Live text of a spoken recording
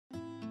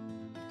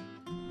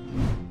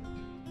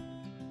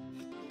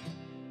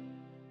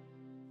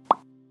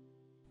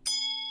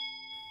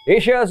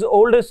Asia's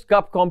oldest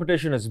cup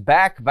competition is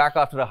back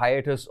after a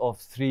hiatus of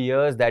 3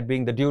 years, that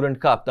being the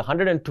Durand Cup. The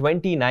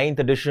 129th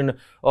edition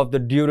of the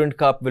Durand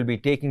Cup will be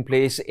taking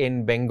place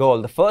in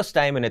Bengal, the first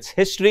time in its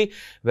history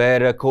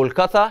where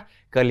Kolkata,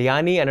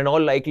 Kalyani and in all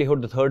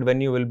likelihood the third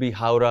venue will be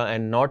Howrah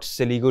and not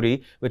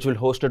Siliguri, which will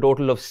host a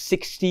total of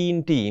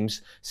 16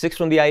 teams, 6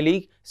 from the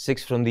I-League,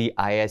 6 from the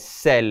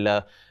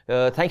ISL.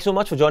 Thanks so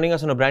much for joining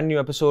us on a brand new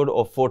episode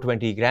of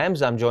 420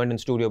 Grams. I'm joined in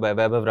studio by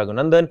Vaibhav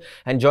Raghunandan,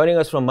 and joining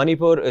us from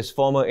Manipur is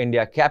former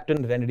India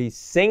captain Renedy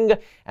Singh,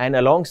 and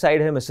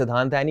alongside him is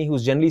Siddhant Annie,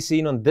 who's generally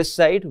seen on this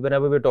side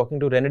whenever we're talking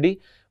to Renedy,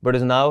 but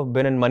has now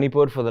been in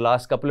Manipur for the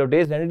last couple of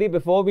days. Renedy,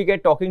 before we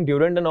get talking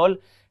Durand and all,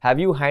 have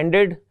you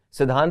handed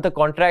Siddhant a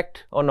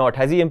contract or not?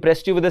 Has he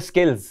impressed you with his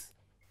skills?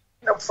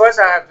 No, first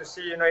I have to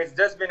see, it's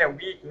just been a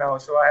week now,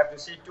 so I have to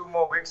see 2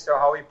 more weeks so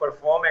how he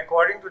perform.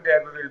 According to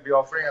that, we will be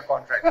offering a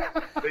contract.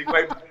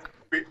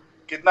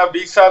 कितना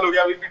 20 साल हो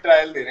गया अभी भी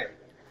trial दे रहे हैं.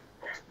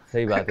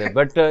 सही बात है.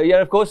 But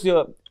yeah, of course,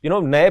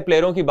 नए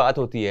प्लेयरों की बात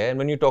होती है, and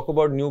when you talk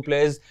about new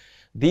players,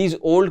 these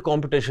old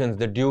competitions,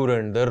 the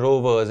Durand, the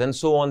Rovers, and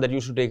so on, that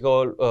used to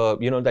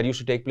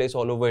take place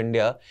all over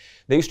India,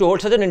 they used to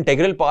hold such an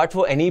integral part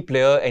for any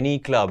player, any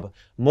club.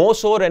 More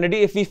so,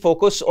 Renedy, if we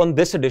focus on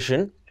this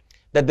edition,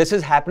 that this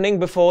is happening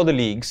before the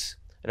leagues,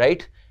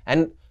 right?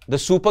 And the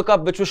Super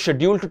Cup, which was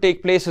scheduled to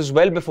take place as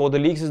well before the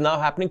leagues, is now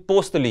happening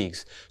post the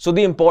leagues. So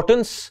the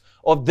importance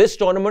of this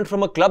tournament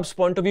from a club's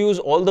point of view is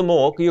all the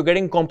more you're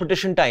getting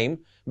competition time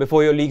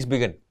before your leagues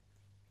begin.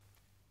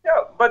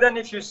 Yeah, but then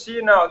if you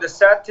see now, the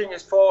sad thing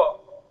is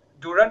for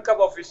Durand Cup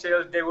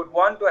officials, they would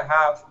want to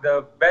have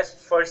the best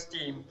first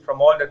team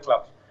from all the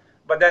clubs.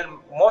 But then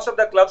most of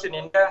the clubs in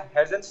India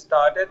hasn't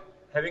started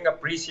having a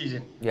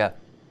pre-season. Yeah.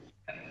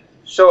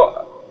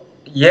 So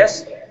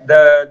yes,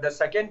 the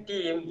second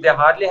team, they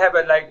hardly have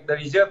the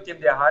reserve team,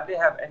 they hardly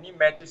have any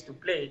matches to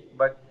play.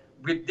 But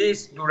with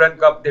this Durand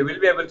Cup, they will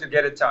be able to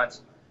get a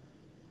chance.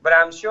 But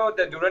I'm sure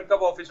the Durand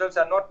Cup officials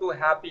are not too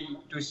happy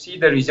to see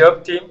the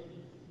reserve team,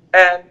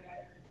 and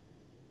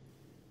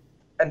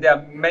there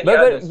are many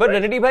others. But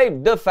Renedy bhai,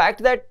 the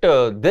fact that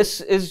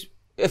this is,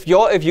 if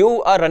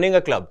you are running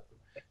a club,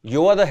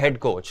 you are the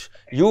head coach,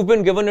 you've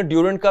been given a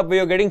Durand Cup where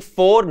you're getting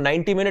 4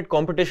 90-minute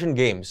competition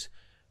games.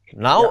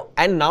 Now,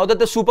 and now that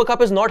the Super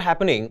Cup is not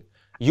happening,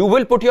 you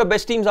will put your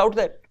best teams out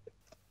there.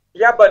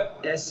 Yeah,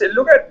 but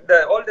look at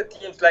all the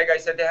teams. Like I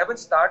said, they haven't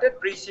started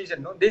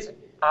pre-season. No,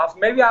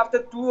 maybe after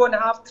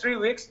 2.5, 3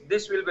 weeks,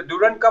 this will be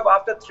Durand Cup.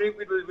 After 3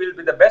 weeks will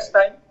be the best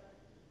time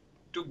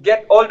to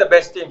get all the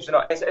best teams.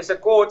 As a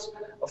coach,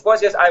 of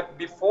course, yes.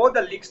 Before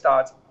the league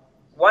starts,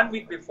 1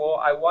 week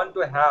before, I want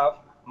to have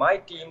my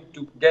team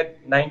to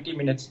get 90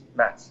 minutes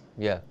match.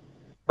 Yeah.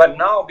 But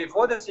now,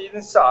 before the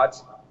season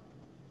starts,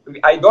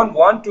 I don't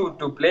want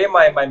to play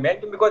my men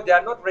team because they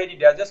are not ready.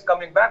 They are just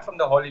coming back from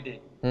the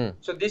holiday.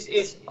 So this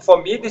is,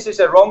 for me, this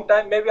is a wrong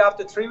time. Maybe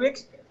after 3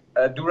 weeks,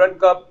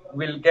 Durand Cup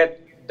will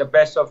get the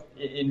best of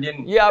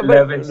Indian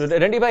 11s.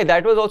 But Renedy bhai,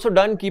 that was also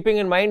done keeping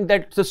in mind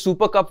that the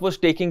Super Cup was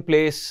taking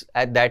place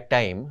at that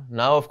time.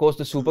 Now, of course,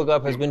 the Super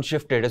Cup has been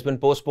shifted, has been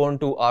postponed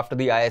to after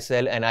the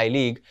ISL and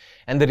I-League.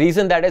 And the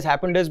reason that has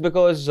happened is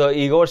because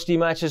Igor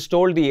Stimac has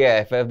told the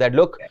AIFF that,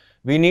 look,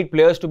 we need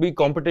players to be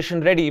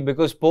competition ready,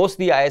 because post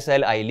the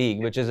ISL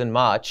I-League, which is in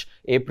March,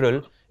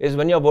 April, is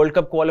when your World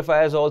Cup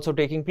qualifiers are also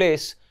taking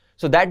place.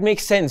 So that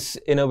makes sense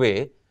in a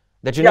way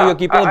that, you're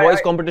keeping the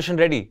boys competition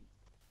ready.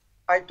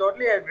 I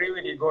totally agree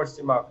with Igor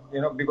Stimac,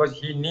 because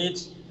he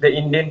needs the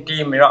Indian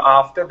team,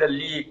 after the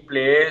league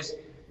players,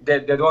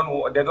 they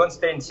don't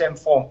stay in same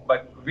form.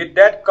 But with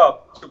that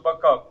cup, Super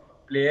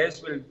Cup,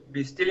 players will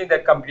be still in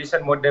that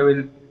competition mode.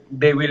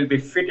 They will be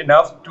fit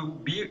enough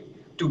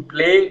to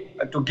play,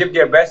 to give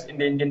their best in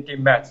the Indian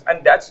team match.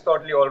 And that's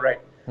totally all right.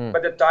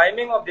 But the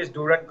timing of this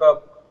Durand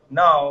Cup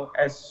now,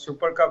 as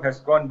Super Cup has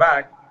gone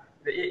back,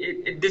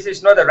 this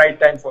is not the right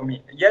time for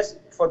me. Yes,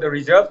 for the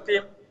reserve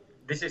team,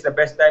 this is the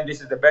best time, this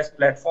is the best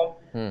platform.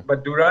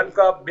 But Durand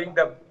Cup being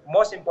the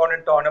most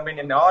important tournament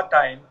in our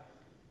time,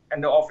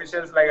 and the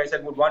officials, like I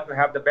said, would want to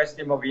have the best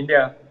team of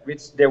India,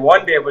 which they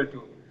won't be able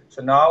to.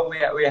 So now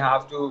we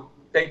have to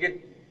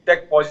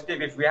take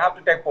positive. If we have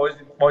to take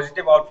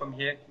positive out from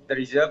here, the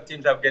reserve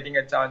teams are getting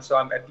a chance. So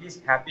I'm at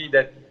least happy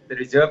that the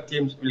reserve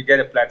teams will get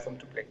a platform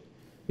to play.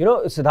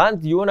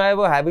 Siddhant, you and I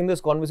were having this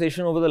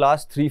conversation over the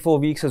last 3-4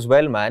 weeks as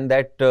well, man,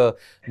 that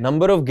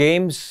number of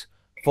games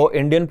for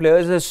Indian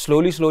players has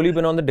slowly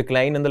been on the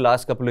decline in the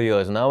last couple of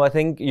years. Now, I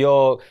think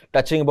you're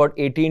touching about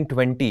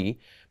 18-20.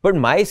 But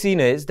my scene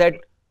is that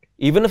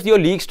even if your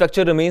league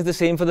structure remains the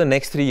same for the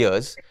next 3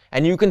 years,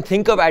 and you can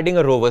think of adding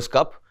a Rovers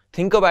Cup,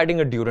 think of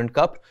adding a Durand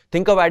Cup,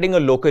 think of adding a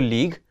local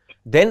league,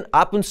 then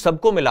aap un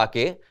sabko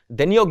milake,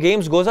 then your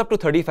games goes up to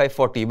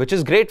 35-40, which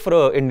is great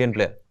for an Indian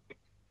player.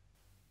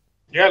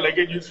 Yeah, like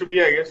it used to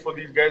be, I guess, for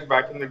these guys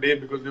back in the day,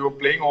 because they were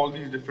playing all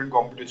these different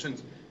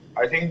competitions.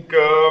 I think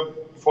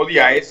for the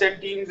ISL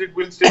teams, it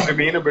will still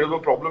remain a bit of a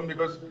problem,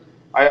 because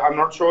I'm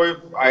not sure if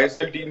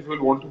ISL teams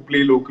will want to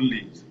play local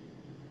leagues.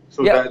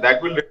 So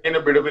that will remain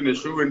a bit of an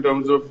issue in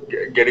terms of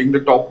getting the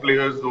top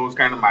players those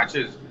kind of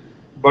matches.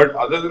 But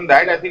other than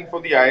that, I think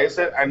for the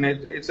ISL, and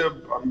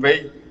I'm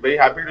very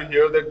happy to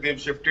hear that they've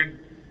shifted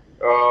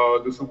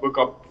the Super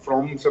Cup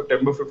from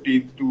September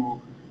 15th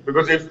to,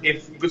 because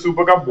if the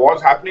Super Cup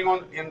was happening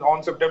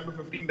on September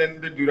 15th,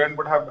 then the Durand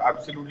would have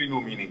absolutely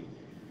no meaning.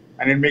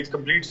 And it makes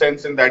complete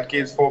sense in that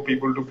case for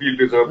people to feel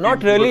reserved.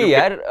 Not really,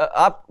 यार.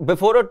 आप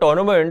before a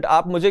tournament,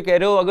 आप मुझे कह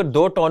रहे हो अगर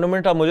 2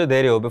 tournament आप मुझे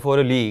दे रहे हो before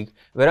a league,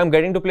 where I'm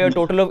getting to play a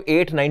total of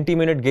 8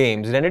 90-minute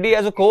games. Renedy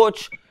as a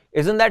coach,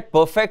 isn't that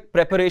perfect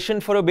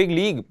preparation for a big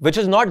league, which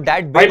is not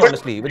that big,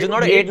 honestly, which is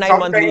not an 8-9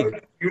 month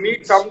league. You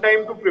need some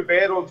time to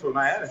prepare also,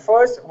 na?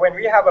 First, when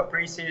we have a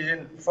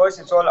pre-season, first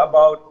it's all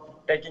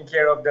about taking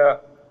care of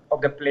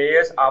the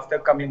players after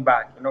coming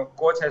back. You know,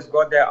 coach has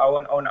got their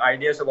own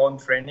ideas about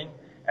training,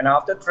 and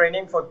after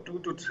training for 2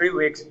 to 3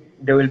 weeks,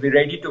 they will be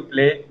ready to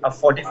play a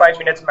 45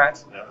 minutes match,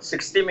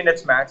 60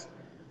 minutes match,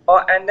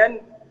 and then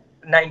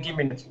 90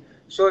 minutes.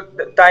 So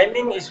the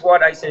timing is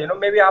what I say. You know,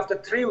 maybe after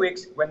 3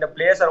 weeks, when the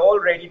players are all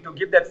ready to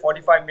give that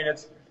 45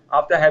 minutes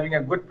after having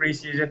a good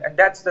pre-season, and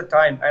that's the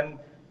time. And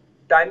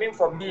timing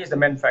for me is the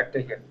main factor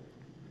here.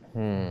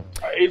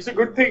 It's a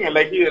good thing.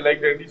 Like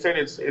Renedy said,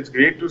 it's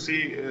great to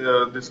see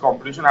this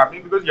competition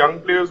happening because young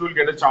players will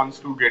get a chance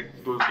to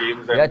get those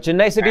games. Yeah,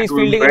 Chennai City is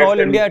fielding an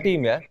all-India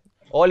team. Yeah,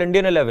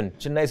 all-Indian 11,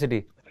 Chennai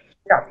City.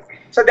 Yeah,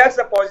 so that's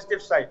the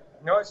positive side.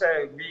 You know, so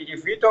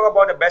if we talk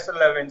about the best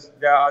 11s,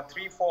 there are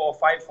 3, 4, or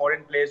 5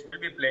 foreign players will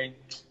be playing.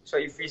 So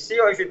if we see,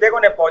 or if you take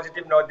on a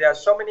positive note, there are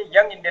so many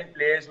young Indian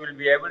players will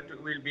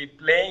be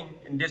playing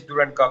in this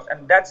Durand Cup,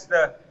 and that's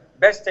the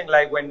best thing.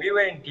 Like when we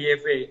were in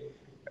TFA,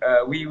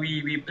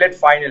 we played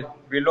final.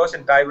 We lost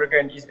in tiebreaker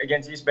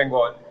against East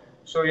Bengal.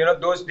 So you know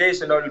those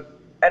days, you know,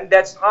 and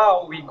that's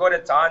how we got a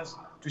chance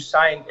to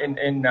sign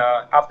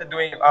after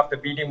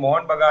beating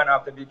Mohan Bagan,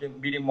 after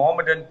beating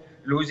Mohammedan,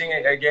 losing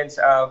against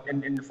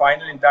in the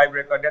final in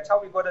tiebreaker. That's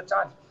how we got a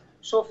chance.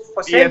 So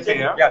for same thing,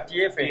 yeah,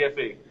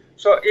 TFA.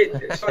 So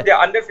they're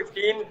under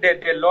 15.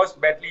 They lost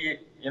badly,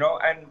 you know,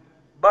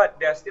 but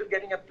they're still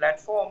getting a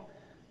platform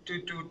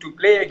to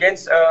play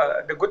against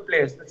the good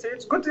players.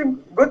 It's good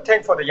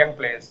thing for the young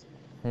players.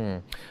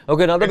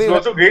 Okay, now it's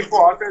also great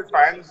for us as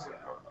fans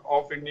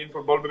of Indian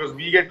football because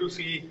we get to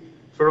see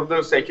sort of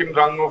the second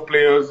rung of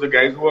players, the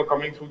guys who are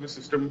coming through the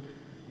system,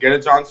 get a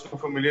chance to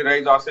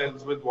familiarize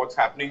ourselves with what's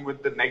happening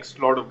with the next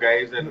lot of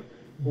guys and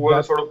who are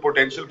the sort of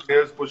potential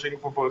players pushing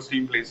for first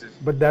team places.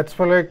 But that's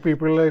for like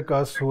people like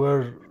us who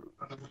are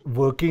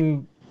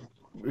working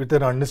with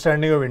an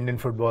understanding of Indian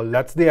football.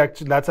 That's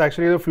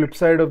actually the flip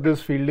side of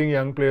this fielding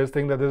young players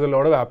thing, that there's a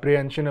lot of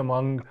apprehension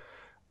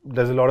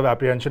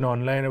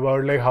online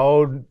about like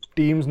how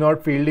teams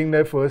not fielding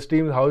their first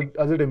teams, how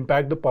does it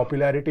impact the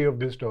popularity of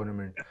this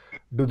tournament?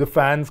 Do the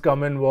fans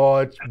come and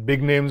watch?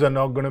 Big names are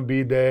not going to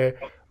be there.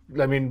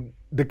 I mean,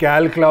 the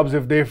Cal clubs,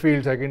 if they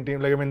field second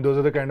team, like, I mean, those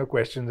are the kind of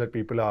questions that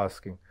people are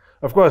asking.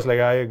 Of course, like,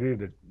 I agree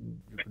that.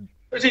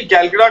 See,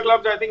 Calcutta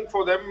clubs, I think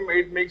for them,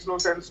 it makes no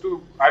sense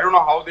to, I don't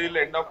know how they'll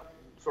end up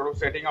sort of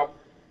setting up.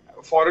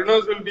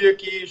 Foreigners will be a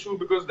key issue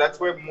because that's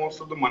where most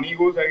of the money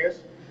goes, I guess.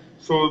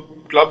 So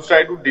clubs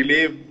try to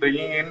delay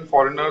bringing in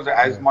foreigners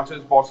as much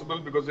as possible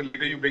because the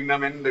later you bring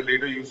them in, the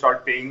later you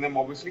start paying them,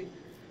 obviously.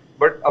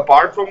 But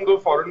apart from the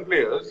foreign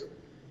players,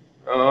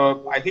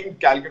 I think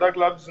Calcutta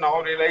clubs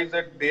now realize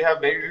that they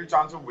have very little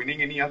chance of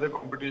winning any other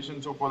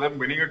competition. So for them,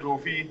 winning a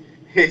trophy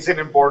is an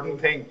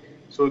important thing.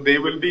 So they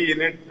will be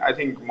in it. I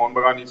think Mohan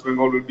Bagan, East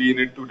Bengal will be in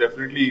it to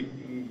definitely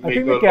make I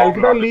think the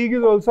Calcutta League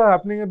is also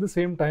happening at the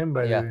same time,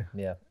 by the way.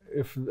 Yeah.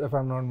 If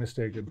I'm not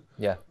mistaken.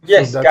 Yeah.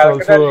 Yes, so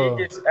Calcutta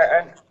League is,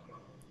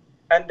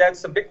 and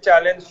that's a big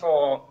challenge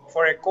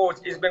for a coach,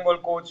 East Bengal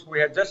coach, who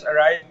had just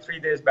arrived 3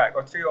 days back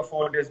or 3 or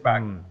 4 days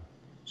back.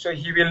 So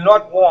he will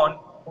not want,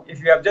 if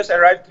you have just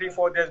arrived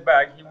 3-4 days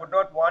back, he would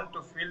not want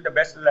to field the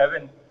best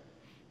 11.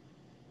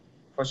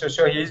 For sure.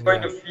 So he's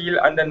going to field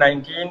under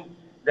 19.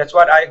 That's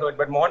what I heard.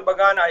 But Mohan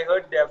Bagan, I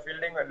heard they are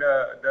fielding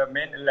the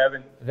main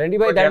 11. Renedy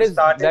bhai,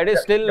 that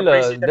is still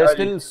there's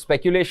still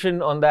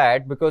speculation on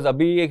that because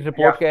abhi ek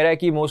report keh raha hai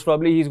ki most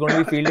probably he's going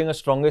to be fielding a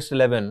strongest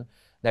 11,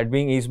 that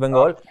being East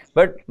Bengal.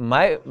 But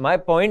my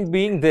point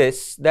being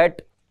this,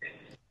 that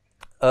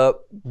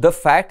the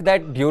fact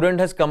that Durand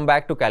has come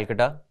back to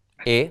Calcutta,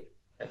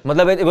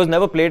 मतलब it was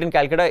never played in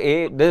Calcutta.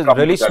 This is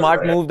really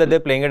smart move that they're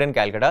playing it in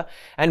Calcutta.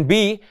 And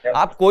B,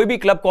 आप कोई भी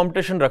club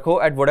competition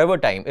रखो at whatever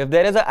time. If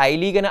there is a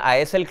I-League and a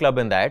ISL club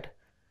in that,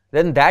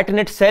 then that in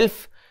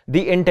itself,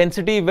 the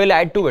intensity will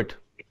add to it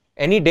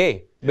any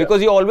day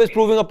because you're always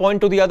proving a point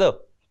to the other.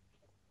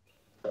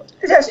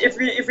 Yes, if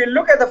we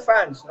look at the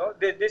fans, no,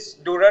 this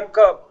Durand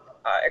Cup,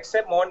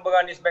 except Mohan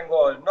Bagan, East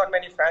Bengal, not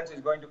many fans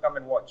is going to come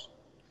and watch.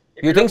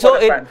 You think so?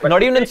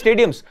 Not even in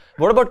stadiums.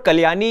 What about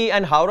Kalyani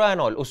and Howrah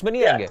and all? Usme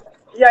nahi aayenge?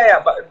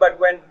 Yeah, but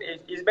when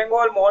East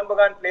Bengal, Mohan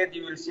Bagan plays,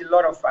 you will see a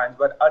lot of fans.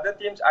 But other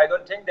teams, I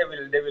don't think they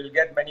will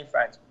get many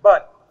fans.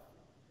 But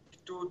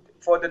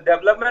for the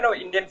development of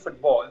Indian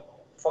football,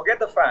 forget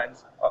the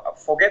fans,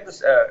 forget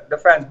the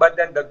fans. But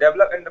then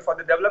for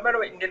the development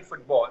of Indian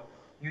football,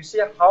 you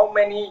see how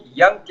many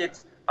young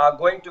kids are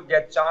going to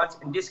get chance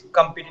in this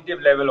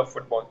competitive level of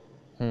football.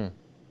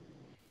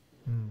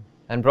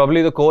 And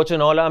probably the coach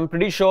and all. I'm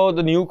pretty sure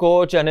the new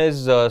coach and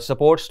his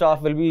support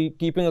staff will be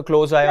keeping a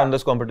close eye on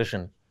this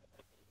competition.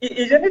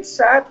 Isn't it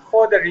sad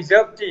for the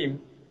reserve team?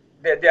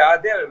 They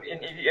are there.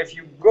 If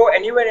you go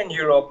anywhere in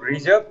Europe,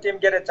 reserve team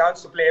get a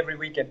chance to play every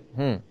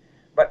weekend.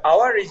 But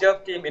our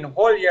reserve team in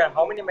whole year,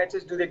 how many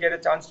matches do they get a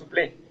chance to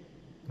play?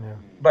 Yeah.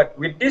 But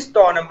with this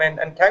tournament,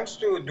 and thanks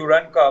to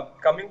Durand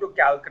Cup coming to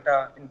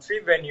Calcutta in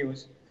 3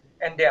 venues,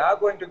 and they are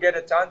going to get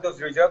a chance,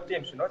 those reserve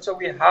teams, So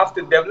we have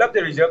to develop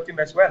the reserve team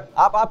as well.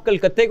 आप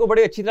कलकत्ते को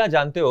बड़ी अच्छी तरह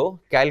जानते हो.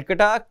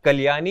 Calcutta,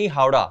 Kalyani,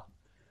 Howrah.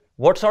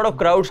 What sort of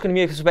crowds can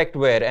we expect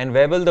where? And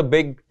where will the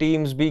big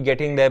teams be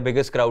getting their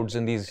biggest crowds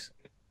in these?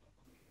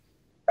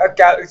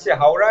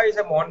 Howrah is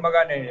a Mohun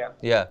Bagan area.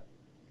 Yeah.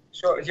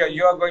 So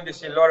you are going to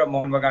see a lot of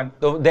Mohun Bagan.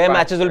 So their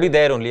matches will be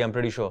there only, I'm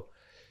pretty sure.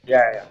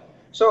 Yeah.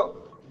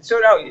 So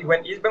now,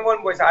 when East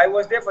Bengal was, I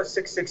was there for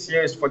 6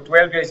 years, for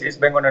 12 years, East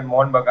Bengal and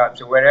Mohun Bagan.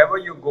 So wherever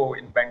you go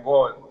in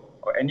Bengal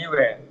or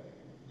anywhere,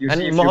 you and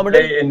see if you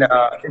play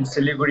in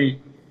Siliguri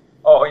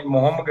or in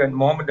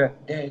Mohammedan,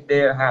 they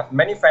have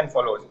many fan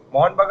followers.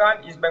 Mohun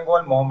Bagan, East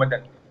Bengal,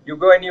 Mohammedan. You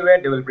go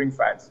anywhere, they will bring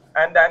fans.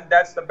 And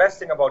that's the best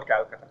thing about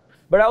Calcutta.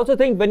 But I also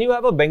think when you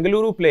have a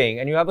Bengaluru playing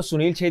and you have a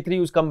Sunil Chhetri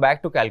who's come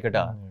back to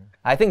Calcutta,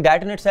 I think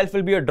that in itself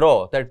will be a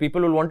draw, that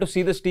people will want to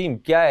see this team.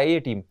 Kya hai ye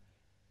team?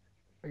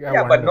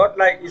 Yeah, but not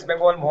like East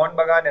Bengal, Mohun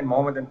Bagan and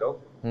Mohammedan though.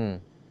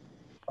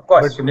 Of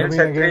course, Sunil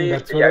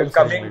Chhetri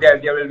coming there.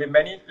 There will be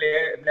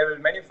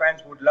many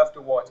fans who would love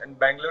to watch. And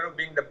Bengaluru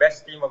being the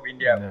best team of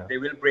India, they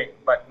will bring.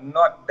 But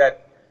not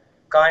that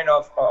kind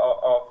of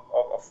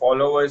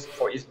followers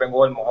for East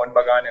Bengal, Mohun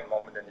Bagan and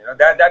Mohammedan.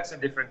 That's a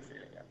different feeling.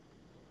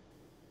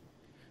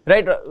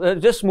 Right,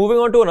 just moving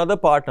on to another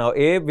part now.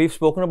 We've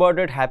spoken about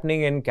it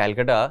happening in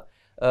Calcutta.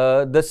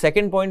 The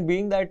second point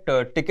being that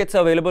tickets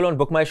are available on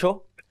Book My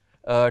Show.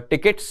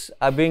 Tickets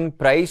are being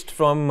priced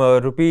from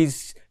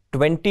rupees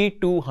 20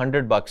 to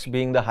 $100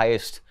 being the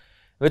highest,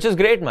 which is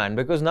great, man,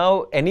 because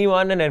now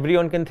anyone and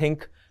everyone can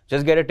think,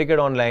 just get a ticket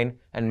online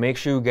and make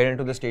sure you get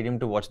into the stadium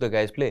to watch the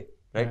guys play,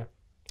 right? Yeah.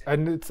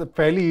 And it's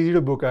fairly easy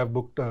to book. I've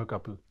booked a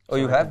couple. Oh,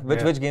 you have?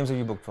 Which games have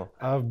you booked for?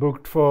 I've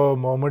booked for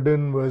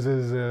Mohammedan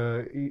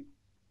versus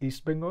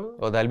East Bengal.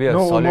 Oh, that'll be a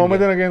solid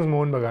Mohammedan game. Against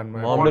Mohun Bagan.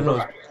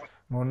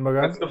 Mohun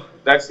Bagan.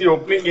 That's the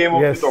opening game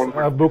of the tournament.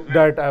 I've booked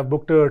that. I've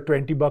booked a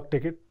 $20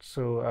 ticket,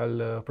 so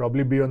I'll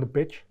probably be on the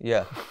pitch.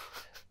 Yeah.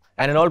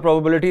 And in all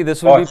probability,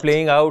 this will be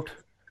playing out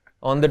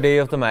on the day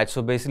of the match.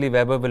 So basically,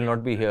 Weber will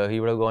not be here. He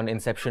would have gone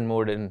inception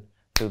mode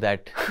into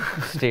that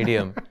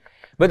stadium.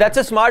 But that's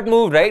a smart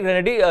move, right,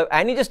 Renedy?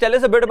 Annie, just tell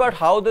us a bit about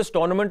how this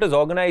tournament is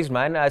organized,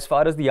 man, as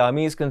far as the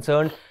army is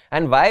concerned.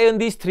 And why in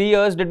these 3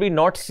 years did we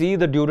not see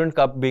the Durand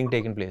Cup being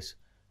taken place?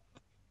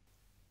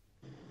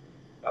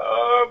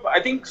 I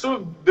think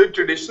so. The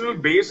traditional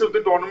base of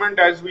the tournament,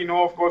 as we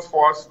know, of course,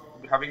 for us,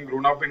 having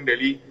grown up in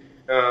Delhi,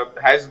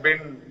 has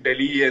been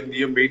Delhi, and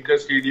the Ambedkar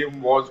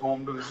Stadium was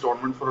home to this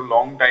tournament for a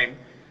long time.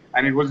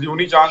 And it was the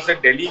only chance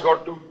that Delhi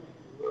got to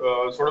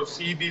sort of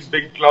see these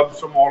big clubs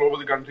from all over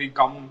the country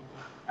come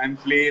and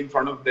play in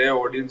front of their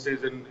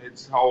audiences, and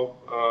it's how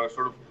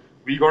sort of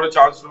we got a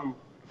chance to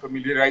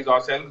familiarize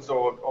ourselves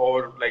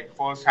or like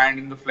first hand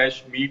in the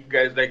flesh meet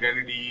guys like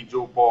Renedy,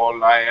 Joe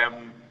Paul, I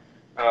am,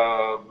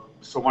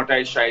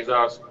 Somatai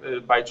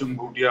Shaiza, Baichung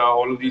Bhutia,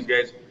 all of these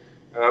guys.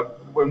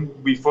 When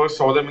we first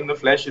saw them in the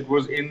flesh, it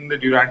was in the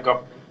Durand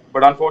Cup.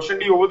 But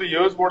unfortunately, over the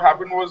years, what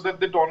happened was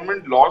that the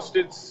tournament lost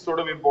its sort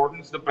of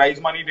importance. The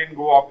prize money didn't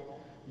go up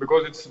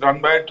because it's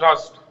run by a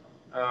trust.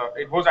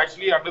 It was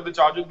actually under the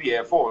charge of the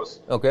Air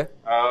Force. Okay.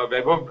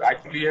 Weber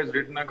actually has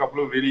written a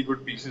couple of really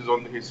good pieces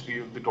on the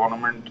history of the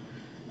tournament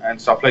and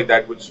stuff like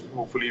that, which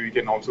hopefully we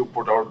can also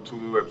put out through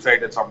the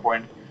website at some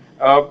point.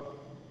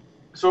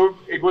 So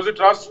it was a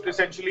trust,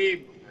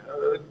 essentially.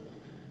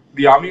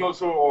 The army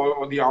also,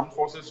 or the armed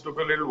forces, took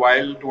a little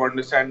while to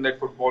understand that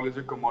football is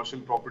a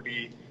commercial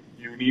property.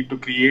 You need to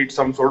create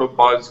some sort of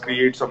buzz,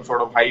 create some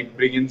sort of hype,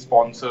 bring in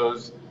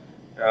sponsors,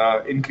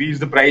 increase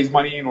the prize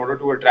money in order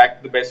to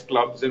attract the best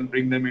clubs and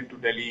bring them into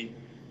Delhi,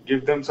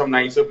 give them some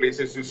nicer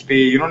places to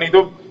stay. You know, नहीं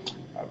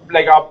तो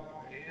like आप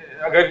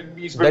अगर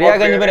East Bengal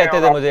Daryaganj में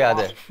रहते थे, मुझे याद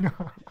है.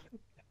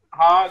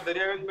 हाँ,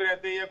 दरियागंज में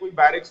रहते हैं या कोई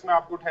बैरिक्स में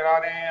आपको ठहरा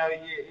रहे हैं, यार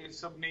ये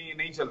सब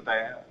नहीं चलता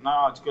है ना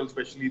आजकल,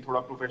 स्पेशली थोड़ा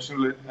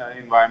प्रोफेशनल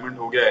एनवायरनमेंट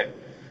हो गया है.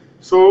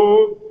 So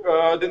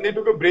then they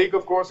took a break,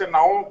 of course, and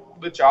now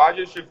the charge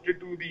is shifted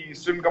to the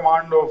Eastern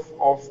Command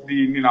of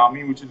the Indian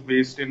Army, which is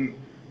based in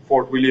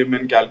Fort William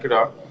in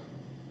Calcutta.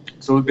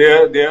 So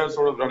they are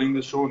sort of running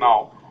the show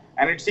now,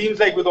 and it seems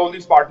like with all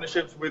these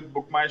partnerships with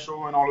Book My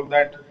Show and all of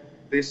that,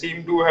 they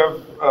seem to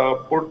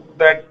have put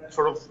that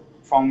sort of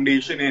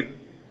foundation in.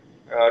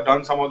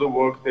 Done some of the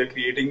work, they're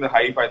creating the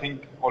hype. I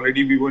think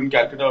already we were in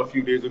Calcutta a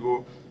few days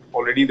ago.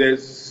 Already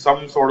there's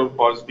some sort of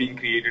buzz being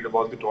created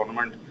about the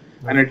tournament.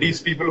 And at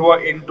least people who are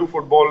into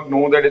football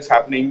know that it's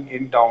happening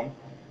in town.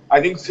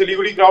 I think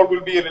Siliguri crowd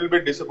will be a little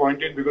bit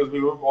disappointed because we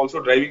were also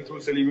driving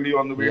through Siliguri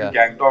on the way to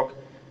Gangtok.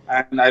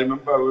 And I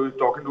remember we were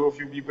talking to a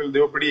few people.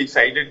 They were pretty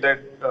excited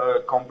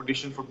that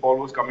competition football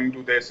was coming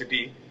to their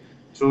city.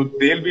 So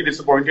they'll be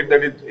disappointed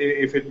that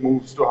if it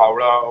moves to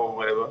Howrah or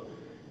wherever.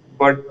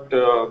 But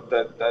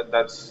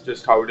that's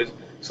just how it is.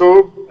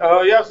 So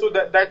yeah, so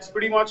that's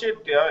pretty much it.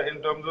 Yeah,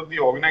 in terms of the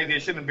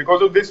organization, and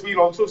because of this,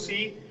 we'll also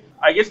see.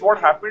 I guess what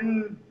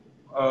happened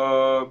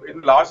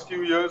in the last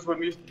few years when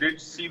we did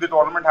see the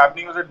tournament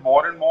happening was that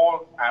more and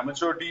more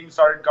amateur teams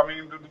started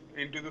coming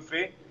into the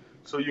fray.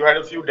 So you had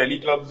a few Delhi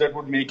clubs that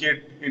would make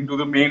it into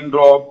the main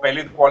draw.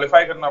 पहले तो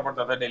qualify करना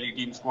पड़ता था Delhi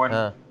teams को,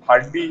 and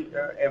hardly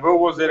ever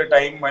was there a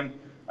time when,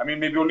 I mean,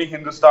 maybe only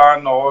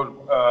Hindustan or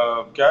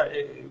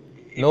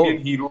Indian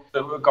Heroes,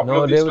 a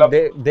couple of these clubs.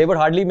 They would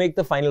hardly make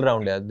the final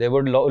round. Yeah, they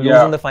would lose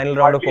in the final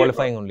round of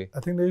qualifying only.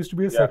 I think there used to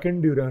be a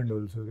second Durand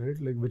also, right?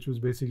 Like, which was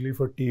basically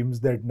for teams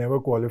that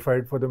never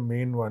qualified for the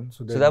main one.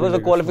 So that was a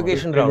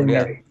qualification round.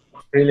 Yeah,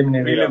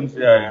 preliminary prelims.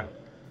 Yeah.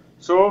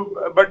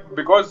 So, but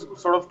because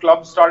sort of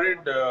clubs started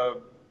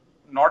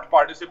not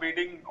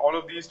participating, all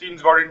of these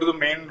teams got into the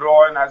main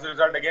draw, and as a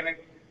result, again,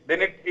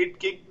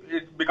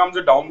 it becomes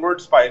a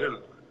downward spiral.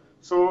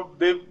 So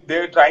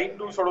they're trying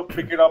to sort of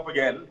pick it up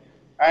again.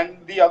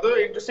 And the other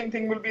interesting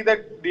thing will be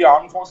that the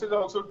armed forces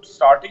are also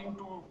starting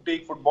to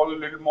take football a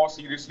little more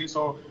seriously.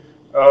 So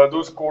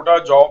those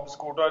quota jobs,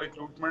 quota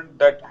recruitment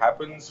that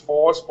happens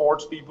for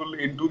sports people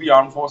into the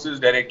armed forces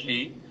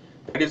directly,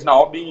 that is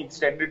now being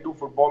extended to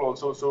football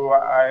also. So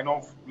I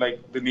know,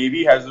 like, the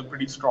Navy has a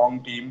pretty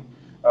strong team.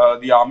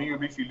 The Army will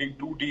be fielding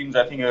two teams,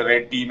 I think a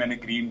red team and a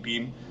green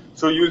team.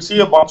 So you'll see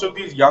a bunch of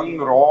these young,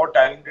 raw,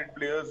 talented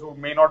players who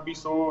may not be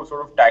so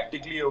sort of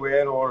tactically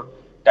aware or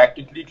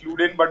tactically clued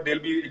in, but they'll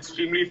be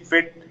extremely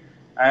fit,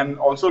 and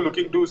also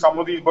looking to some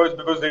of these boys,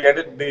 because they get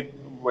it.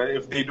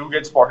 If they do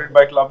get spotted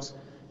by clubs,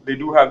 they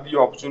do have the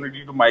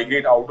opportunity to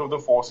migrate out of the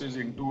forces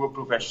into a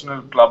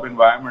professional club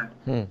environment.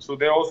 So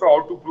they're also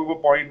out to prove a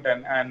point,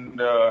 and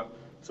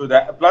so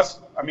that, plus,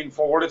 I mean,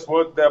 for what it's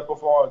worth, there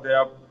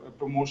are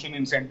promotion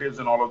incentives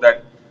and all of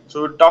that.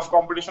 So tough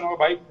competition.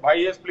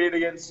 Bhai has played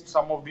against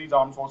some of these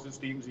armed forces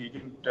teams. He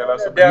can tell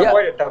us a bit. They are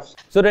quite tough.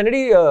 So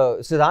Renedy,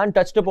 Siddhant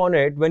touched upon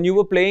it. When you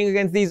were playing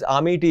against these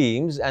army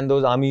teams and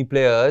those army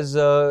players,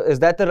 is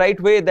that the right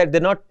way, that they're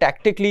not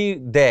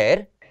tactically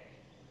there,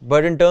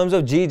 but in terms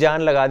of ji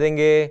jaan laga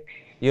denge,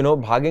 you know,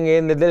 bhagenge,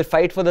 and they'll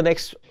fight for the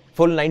next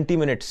full 90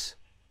 minutes?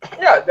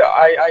 Yeah,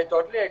 I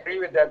totally agree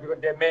with that,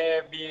 because they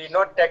may be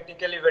not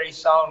technically very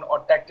sound or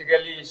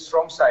tactically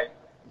strong side,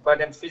 but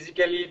then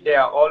physically they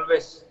are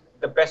always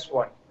the best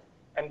one,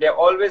 and they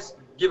always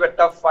give a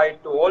tough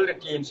fight to all the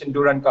teams in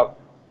Durand Cup.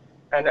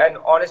 And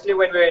honestly,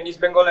 when we're in East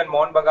Bengal and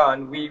Mohun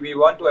Bagan, we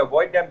want to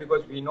avoid them,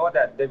 because we know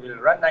that they will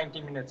run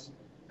 90 minutes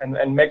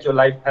and make your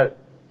life hell.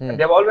 And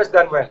they've always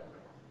done well.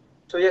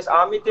 So yes,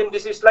 Army team,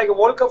 this is like a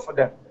World Cup for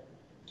them.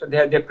 So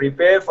they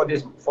prepare for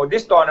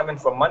this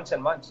tournament for months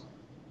and months.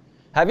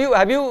 Can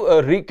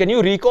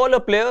you recall a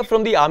player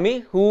from the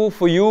Army who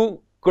for you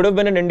could have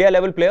been an India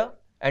level player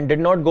and did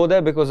not go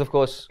there because, of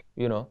course,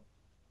 you know?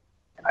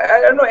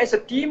 I don't know, as a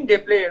team they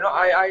play, you know,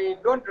 I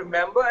don't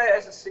remember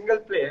as a single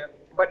player,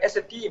 but as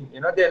a team, you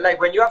know, they're like,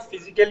 when you are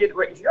physically,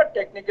 if you are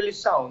technically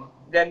sound,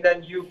 then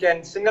you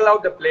can single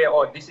out the player,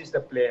 or this is the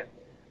player.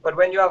 But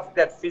when you have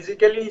that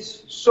physically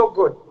so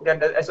good,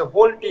 then as a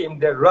whole team,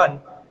 they run.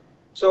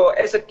 So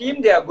as a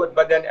team, they are good,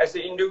 but then as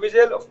an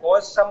individual, of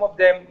course, some of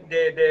them,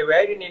 they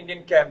were in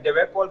Indian camp, they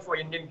were called for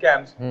Indian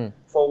camps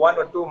for 1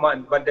 or 2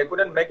 months, but they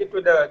couldn't make it to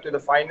the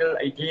final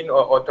 18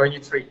 or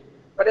 23.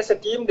 But as a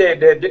team, they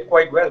did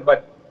quite well,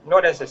 but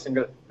not as a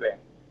single player.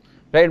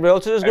 Right, we're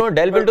also just going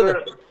to delve into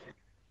the...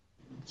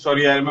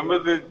 Sorry, I remember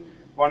the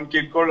one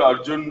kid called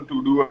Arjun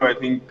Tudu, I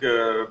think,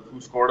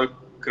 who scored a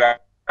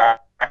crack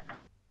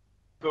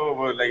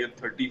over like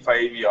a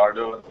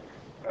 35-yarder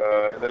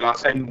the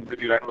last time the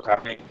Durand was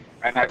happening.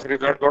 And as a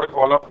result, got a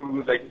call up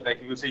to,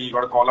 like you were saying, he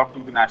got a call up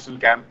to the national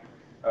camp.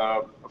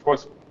 Of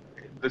course,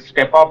 the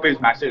step up is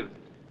massive.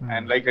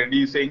 And like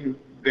Renedy is saying,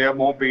 they are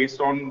more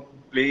based on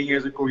playing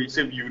as a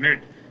cohesive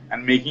unit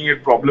and making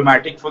it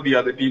problematic for the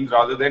other teams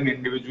rather than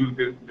individual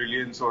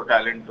brilliance or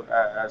talent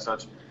as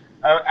such.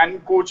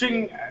 And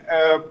coaching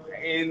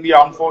in the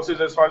armed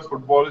forces, as far as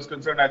football is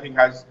concerned, I think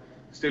has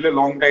still a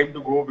long time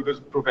to go, because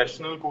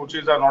professional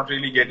coaches are not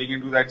really getting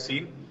into that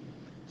scene.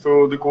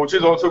 So the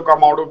coaches also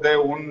come out of their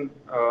own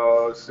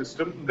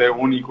system, their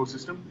own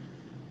ecosystem.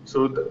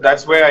 So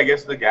that's where I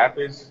guess the gap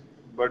is.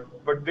 But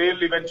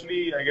they'll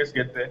eventually, I guess,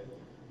 get there.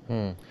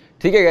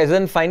 Okay, guys,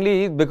 and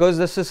finally, because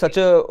this is such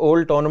a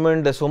old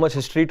tournament, there's so much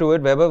history to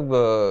it,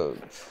 Vaibhav,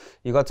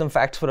 you got some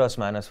facts for us,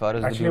 man, as far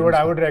as... Actually, what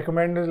I would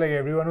recommend is, like,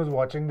 everyone who's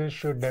watching this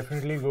should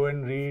definitely go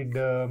and read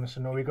Mr.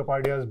 Novi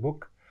Kapadia's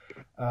book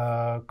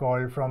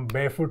called From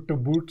Barefoot to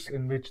Boots,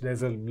 in which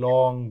there's a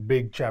long,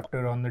 big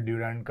chapter on the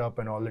Durand Cup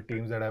and all the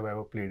teams that have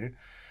ever played it.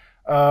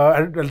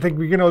 I think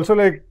we can also,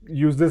 like,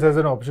 use this as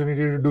an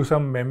opportunity to do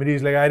some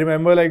memories. Like, I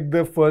remember, like,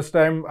 the first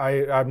time,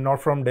 I'm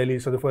not from Delhi,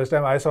 so the first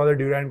time I saw the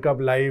Durand Cup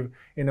live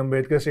in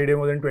Ambedkar Stadium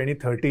was in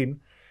 2013,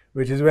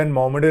 which is when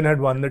Mohammedan had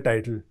won the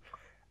title.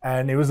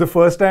 And it was the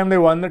first time they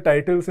won the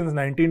title since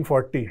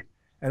 1940.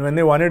 And when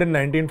they won it in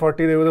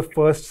 1940, they were the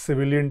first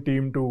Indian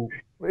team to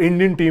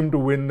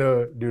win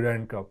the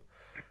Durand Cup.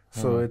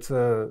 So it's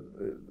I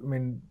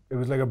mean, it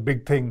was like a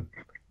big thing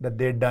that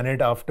they'd done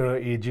it after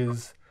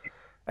ages.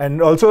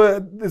 And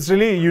also, it's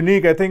really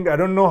unique. I think, I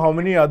don't know how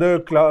many other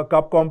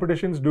cup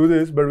competitions do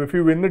this, but if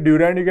you win the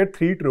Durand, you get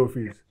 3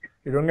 trophies.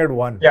 You don't get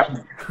 1. Yeah.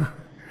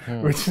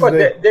 Which is But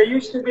like, there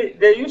used to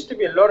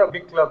be a lot of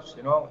big clubs,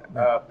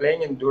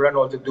 playing in Durand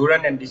also.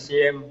 Durand and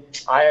DCM,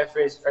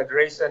 IFS,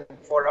 Federation.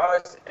 For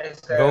us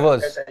as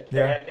an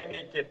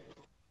academy kid,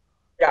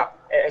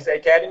 as an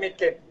academy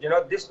kid,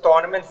 this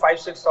tournament,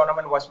 5-6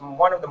 tournament was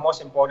one of the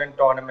most important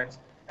tournaments.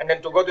 And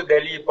then to go to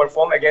Delhi,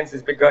 perform against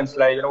these big guns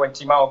like, when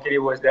Chima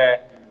Okiri was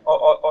there,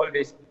 all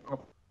these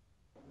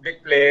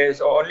big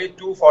players, or only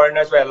 2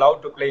 foreigners were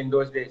allowed to play in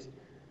those days.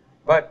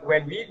 But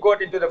when we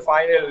got into the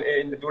final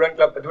in the Durand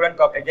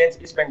Cup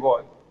against East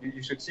Bengal,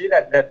 you should see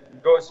that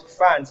those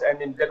fans,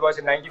 and that was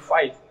in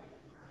 95,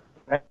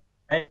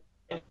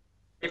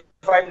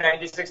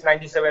 96,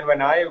 97,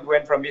 when I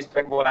went from East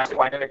Bengal and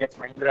final against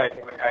Mahindra,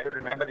 I don't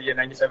remember the year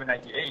 97,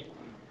 98,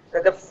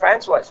 that the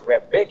fans were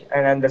big,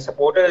 and the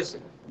supporters,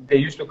 they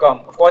used to come.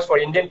 Of course, for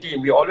Indian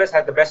team, we always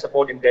had the best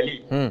support in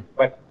Delhi.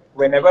 But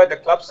whenever the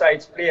club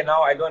sides play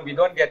now, we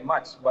don't get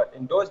much. But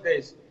in those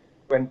days,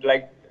 when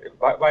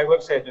by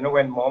website,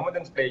 when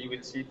Mohammedans play, you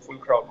will see full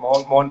crowd.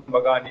 Mohun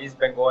Bagan, East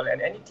Bengal,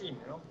 and any team,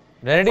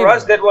 For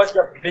us, that was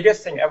the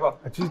biggest thing ever.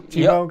 Actually,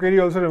 Chima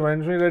Okiri also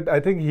reminds me that I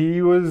think he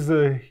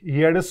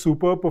had a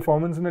super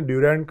performance in the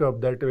Durand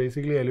Cup that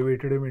basically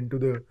elevated him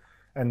into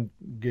and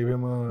gave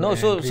him a... No,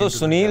 so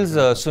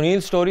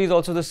Sunil's story is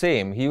also the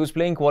same. He was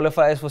playing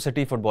qualifiers for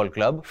City Football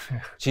Club.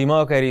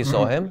 Chima Okiri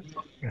saw him.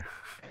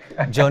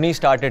 Journey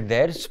started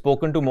there,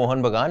 spoken to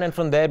Mohun Bagan, and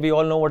from there we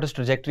all know what his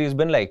trajectory has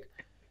been like.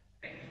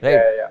 Right.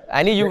 Yeah.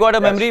 Annie, you got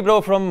a memory,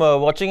 bro, from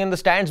watching in the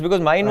stands, because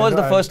mine was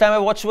the first time I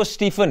watched was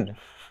Stephen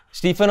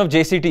of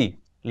JCT.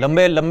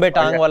 Lambe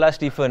tang wala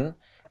Stephen.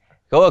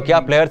 Oh,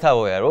 kya player tha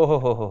wo yaar.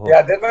 Oh.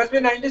 Yeah, that must be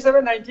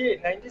 97,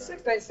 98,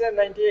 96, 97,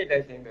 98,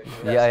 I think.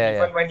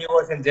 Stephen, when he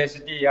was in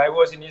JCT, I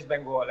was in East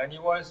Bengal, and he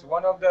was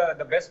one of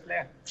the best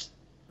players.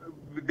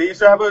 They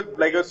used to have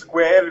a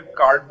square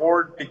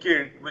cardboard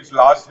ticket which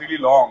lasts really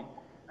long,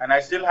 and I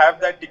still have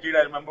that ticket.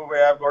 I remember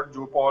where I've got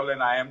Joe Paul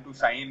and I am to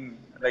sign,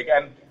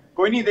 and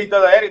कोई नहीं देखता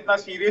था यार, इतना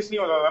serious नहीं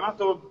होता था ना,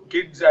 तो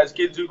as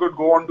kids you could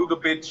go onto the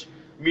pitch,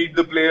 meet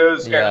the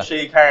players, kind of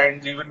shake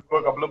hands, even do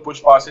a couple of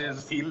push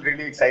passes, feel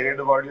really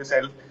excited about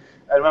yourself.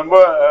 I remember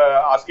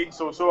asking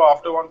Soso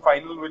after one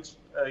final, which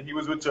he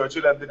was with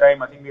Churchill at the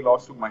time. I think they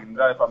lost to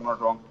Mahindra, if I'm not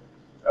wrong.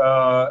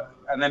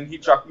 And then he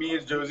chucked me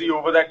his jersey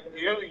over that.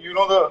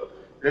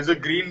 There's a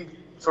green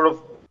sort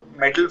of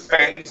metal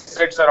fence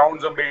that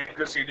surrounds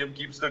Ambedkar Stadium,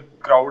 keeps the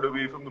crowd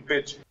away from the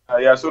pitch.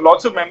 So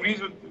lots of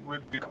memories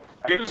with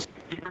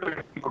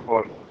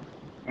football.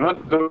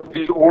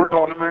 These old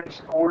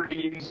tournaments, old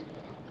teams,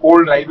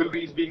 old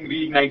rivalries being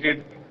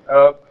reignited.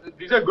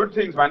 These are good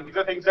things, man. These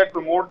are things that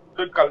promote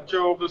the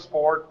culture of the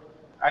sport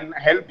and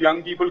help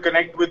young people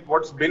connect with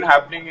what's been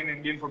happening in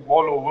Indian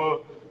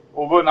football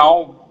over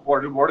now.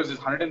 What is this?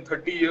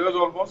 130 years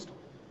almost.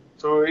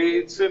 So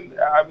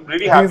I'm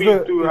really happy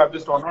to have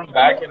this tournament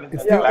back.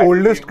 It's the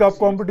oldest cup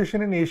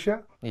competition in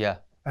Asia. Yeah.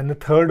 And the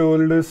 3rd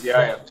oldest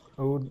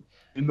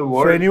in the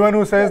world. So anyone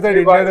who says that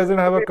India doesn't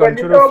have a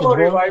culture of football.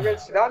 Revival,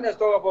 Siddhant has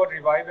talked about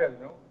revival,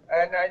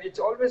 and it's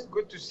always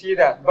good to see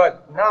that.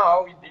 But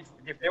now,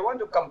 if they want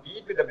to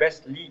compete with the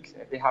best leagues,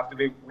 they have to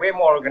be way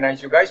more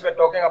organized. You guys were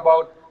talking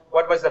about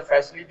what was the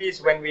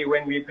facilities when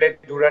we played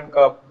Durand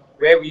Cup,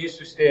 where we used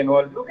to stay and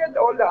all. Look at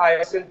all the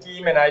ISL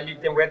team and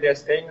I-League team where they're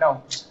staying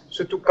now.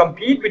 So to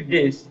compete with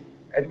this,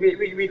 and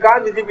we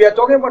can't. We are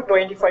talking about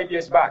 25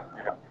 years back.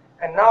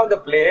 And now the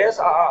players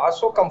are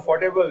so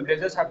comfortable, they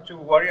just have to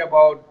worry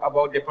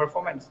about their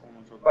performance.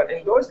 But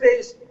in those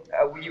days,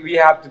 we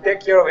have to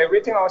take care of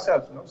everything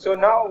ourselves. So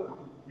now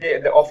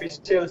the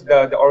officials,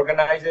 the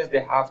organizers, they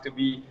have to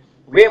be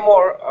way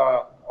more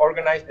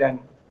organized than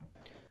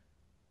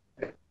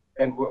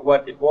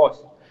what it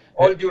was.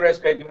 All due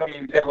respect,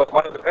 that was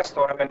one of the best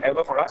tournaments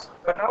ever for us.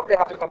 But now they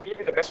have to compete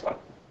with the best one.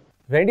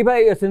 Renedy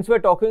bhai, since we're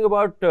talking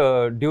about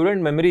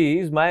Durand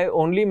memories, my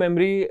only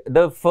memory,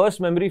 the first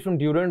memory from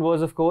Durand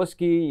was of course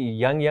कि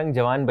young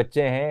जवान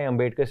बच्चे हैं,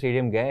 Ambedkar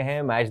stadium गए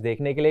हैं match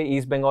देखने के लिए,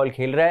 east Bengal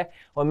खेल रहा है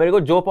और मेरे को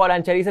जो पॉल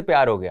आंचेरी से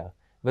प्यार हो गया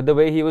with the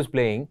way he was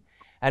playing.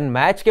 And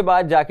match के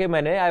बाद जाके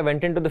I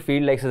went into the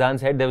field, like Siddhant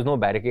said, there was no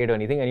barricade or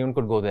anything, anyone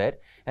could go there.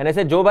 And I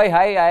said, Joe bhai,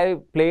 hi, I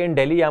play in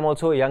Delhi, I'm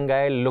also a young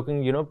guy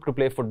looking, to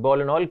play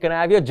football and all. Can I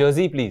have your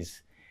jersey,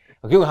 please?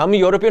 क्योंकि हम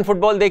European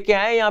football देख के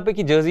आए यहाँ पे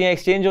कि जर्सियाँ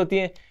exchange होती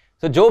हैं.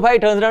 So जो भाई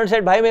turns around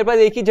said, भाई मेरे पास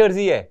एक ही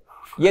जर्सी है,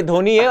 ये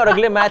धोनी है और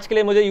अगले मैच के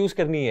लिए मुझे यूज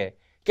करनी है.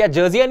 क्या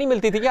जर्सियाँ नहीं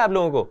मिलती थी क्या आप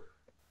लोगों को?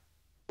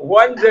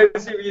 One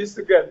jersey we used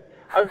to get.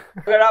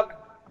 अगर आप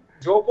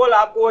जो पोल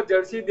आपको वो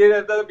जर्सी दे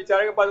देता तो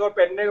बेचारे के पास वो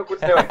पहनने को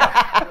कुछ नहीं होता.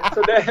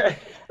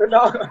 So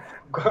now,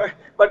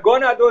 but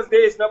gone are those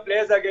days. Now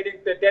players are getting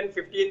 10,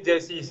 15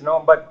 jerseys.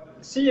 But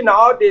see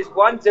nowadays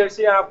one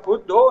jersey आप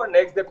खुद धो,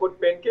 next day खुद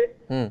पहन के.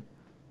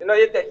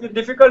 It's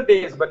difficult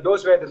days, but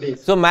those were the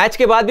days. So match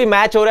के बाद भी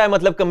मैच हो रहा है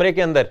मतलब कमरे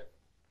के अंदर.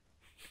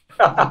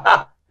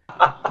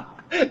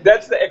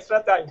 That's the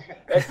extra time.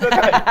 Extra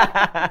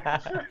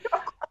time.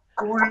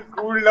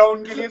 cool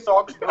down के लिए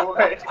socks दो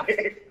है.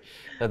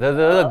 So those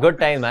are good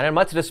times, man. And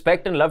much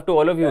respect and love to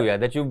all of you, yeah,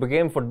 that you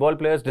became football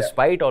players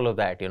despite all of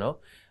that, you know.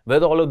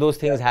 With all of those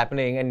things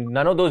happening and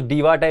none of those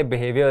diva type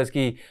behaviors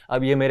कि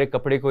अब ये मेरे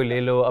कपड़े कोई ले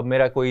लो, अब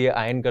मेरा कोई ये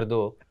iron कर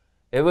दो.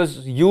 It was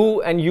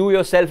you and you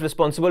yourself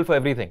responsible for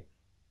everything.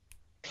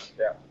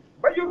 Yeah.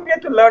 But you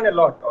get to learn a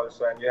lot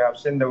also, and you have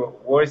seen the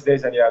worst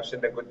days and you have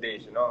seen the good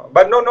days, you know.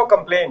 But no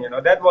complaint, you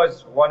know. That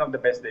was one of the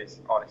best days,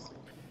 honestly.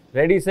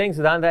 Renedy Singh,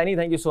 Siddhant Dani,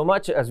 thank you so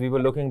much. As we were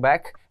looking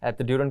back at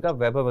the Durand Cup,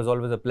 Weber, was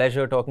always a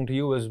pleasure talking to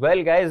you as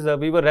well, guys.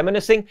 We were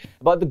reminiscing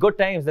about the good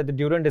times that the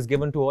Durand is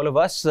given to all of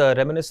us,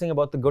 reminiscing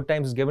about the good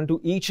times given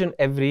to each and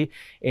every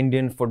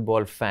Indian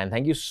football fan.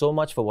 Thank you so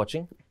much for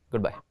watching.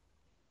 Goodbye.